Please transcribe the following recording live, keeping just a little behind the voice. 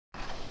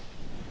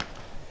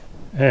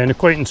An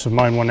acquaintance of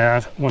mine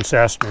once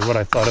asked me what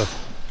I thought of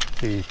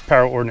the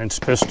Power Ordnance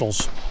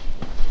pistols.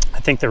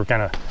 I think they were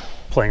kind of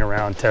playing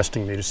around,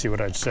 testing me to see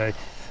what I'd say.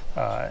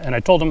 And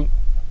I told him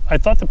I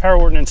thought the Power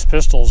Ordnance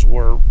pistols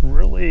were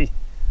really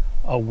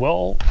a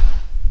well-designed,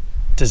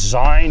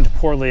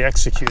 poorly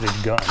executed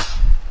gun.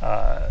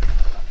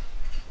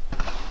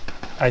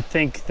 I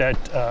think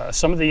that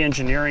some of the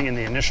engineering in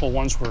the initial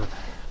ones were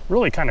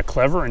really kind of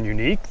clever and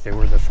unique. They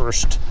were the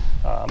first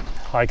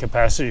high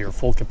capacity or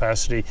full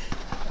capacity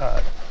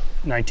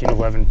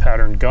 1911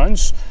 pattern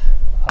guns.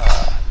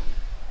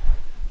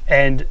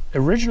 And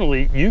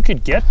originally you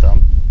could get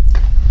them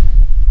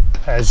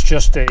as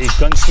just a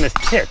gunsmith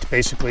kit,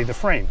 basically the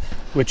frame,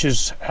 which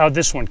is how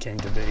this one came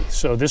to be.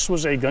 So this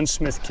was a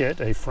gunsmith kit,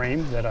 a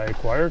frame that I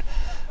acquired.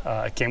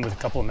 It came with a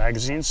couple of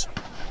magazines.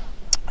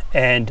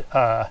 And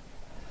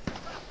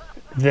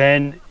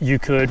then you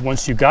could,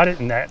 once you got it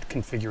in that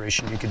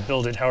configuration, you could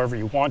build it however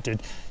you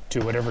wanted to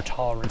whatever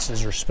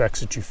tolerances or specs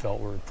that you felt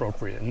were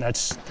appropriate. And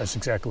that's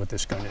exactly what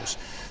this gun is.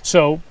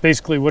 So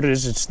basically what it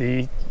is, it's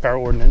the Power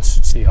Ordnance.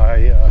 It's the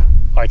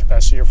high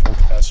capacity or full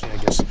capacity, I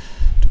guess.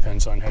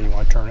 Depends on how you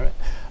want to turn it.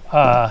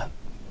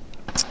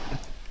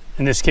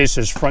 In this case,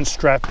 there's front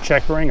strap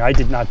checkering. I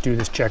did not do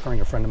this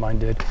checkering, a friend of mine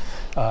did.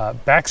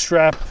 Back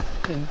strap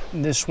in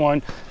this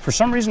one. For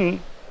some reason,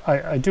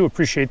 I do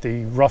appreciate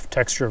the rough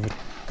texture of a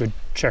good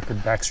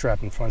checkered back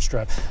strap and front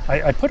strap.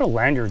 I put a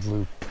lanyard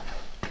loop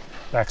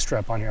back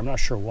strap on here, I'm not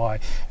sure why.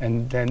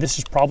 And then this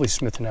is probably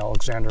Smith &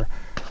 Alexander.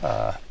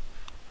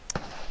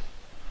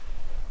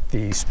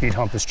 The speed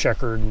hump is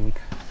checkered, and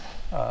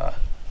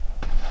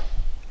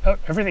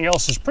everything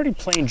else is pretty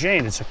plain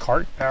Jane. It's a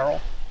cart barrel.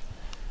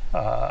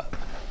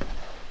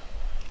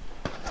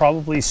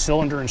 Probably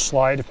cylinder and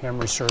slide, if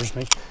memory serves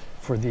me,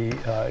 for the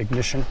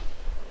ignition.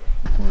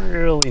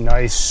 Really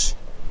nice,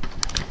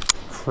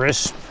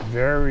 crisp,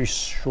 very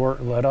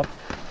short let up.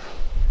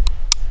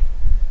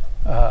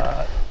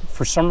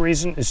 For some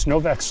reason, it's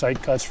Novak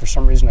sight cuts. For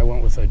some reason, I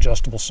went with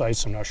adjustable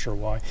sights. I'm not sure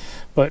why.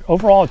 But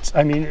overall, it's,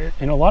 I mean,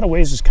 in a lot of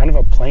ways, it's kind of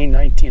a plain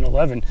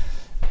 1911.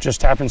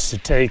 Just happens to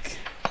take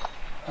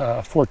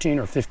 14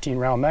 or 15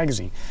 round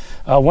magazine.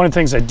 One of the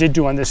things I did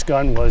do on this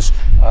gun was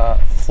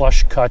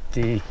flush cut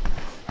the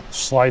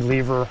slide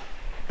lever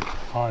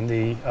on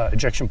the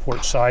ejection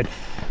port side.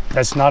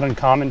 That's not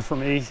uncommon for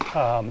me.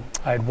 I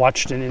had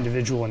watched an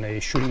individual in a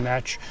shooting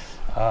match.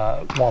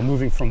 While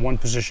moving from one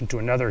position to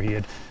another, he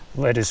had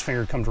let his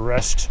finger come to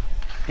rest,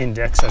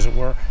 index as it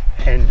were,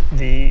 and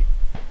the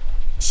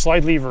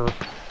slide lever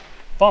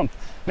bump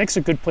makes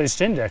a good place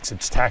to index.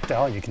 It's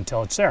tactile, you can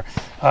tell it's there.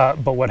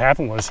 But what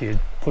happened was he had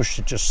pushed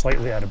it just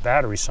slightly out of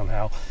battery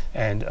somehow,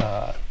 and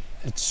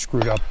it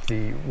screwed up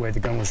the way the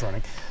gun was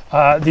running.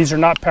 These are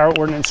not Power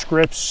Ordnance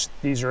grips.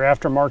 These are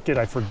aftermarket.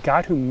 I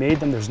forgot who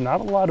made them. There's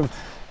not a lot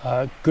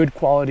of good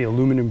quality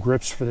aluminum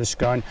grips for this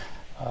gun.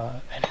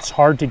 And it's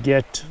hard to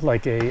get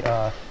like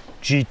a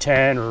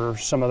G10 or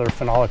some other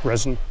phenolic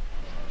resin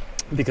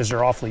because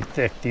they're awfully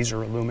thick. These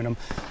are aluminum.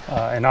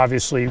 And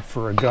obviously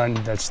for a gun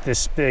that's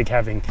this big,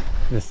 having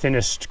the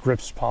thinnest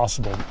grips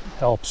possible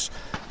helps.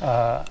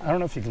 I don't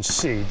know if you can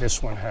see,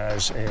 this one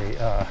has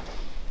a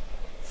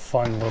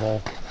fun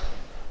little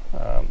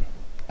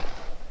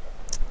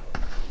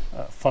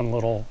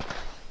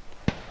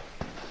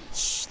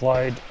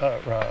slide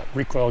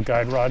recoil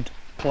guide rod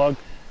plug.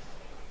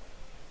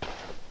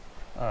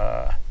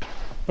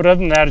 But other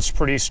than that, it's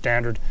pretty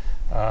standard.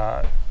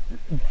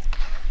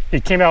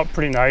 It came out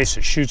pretty nice.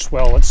 It shoots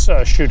well. Let's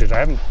shoot it. I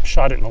haven't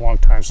shot it in a long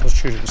time, so let's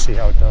shoot it and see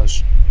how it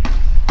does.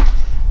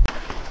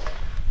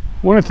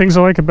 One of the things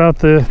I like about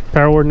the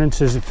Power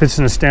Ordnance is it fits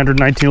in a standard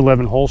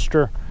 1911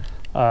 holster.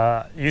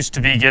 Used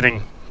to be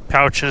getting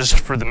pouches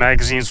for the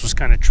magazines was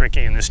kind of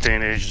tricky. In this day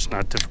and age, it's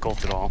not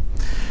difficult at all.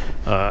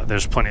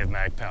 There's plenty of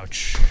mag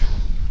pouch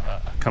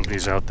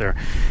companies out there,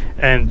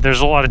 and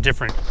there's a lot of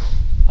different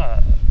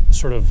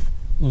sort of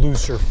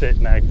looser fit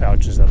mag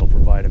pouches that'll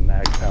provide a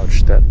mag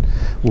pouch that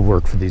will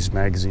work for these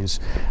magazines.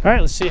 All right,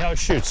 let's see how it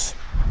shoots.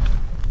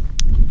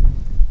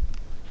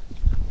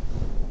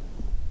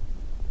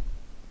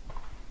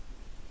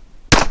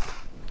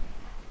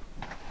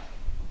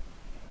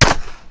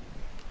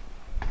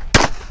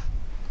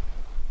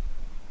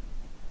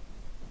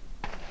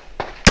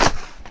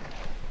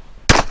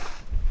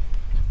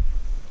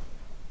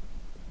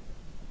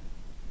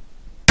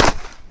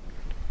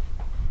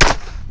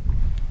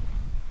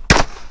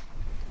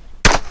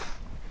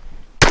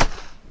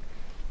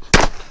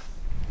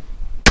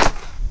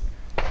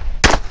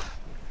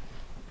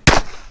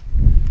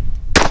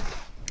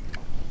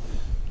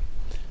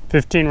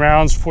 .15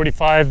 rounds,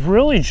 45,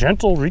 really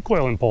gentle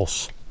recoil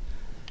impulse.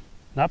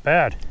 Not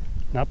bad,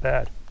 not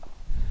bad.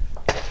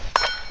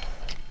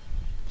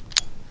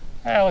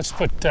 Let's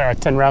put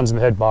 10 rounds in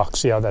the head box,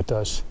 see how that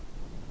does.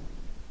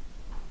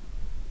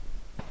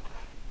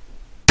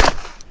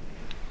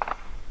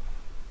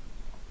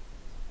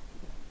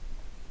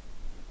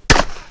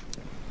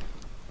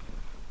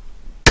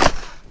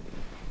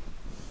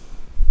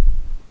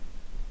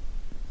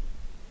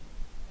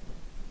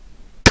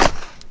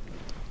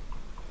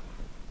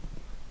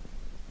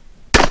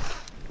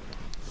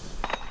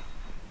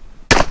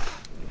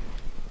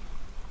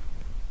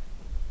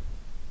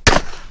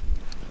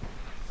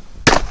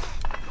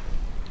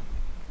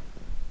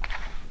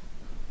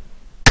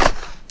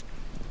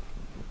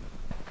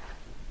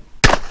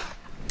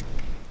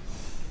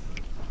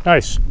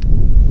 Nice.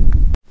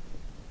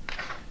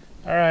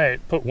 All right,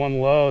 put one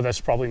low, that's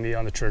probably me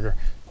on the trigger.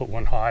 Put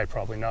one high,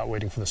 probably not,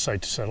 waiting for the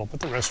sight to settle, but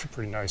the rest are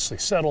pretty nicely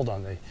settled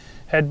on the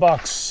head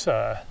box,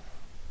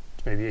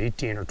 maybe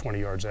 18 or 20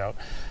 yards out.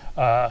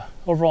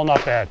 Overall,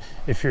 not bad.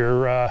 If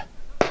you're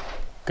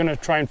gonna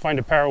try and find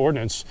a para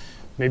ordnance,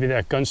 maybe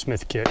that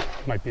gunsmith kit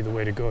might be the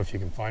way to go if you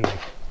can find one,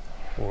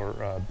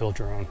 or build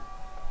your own.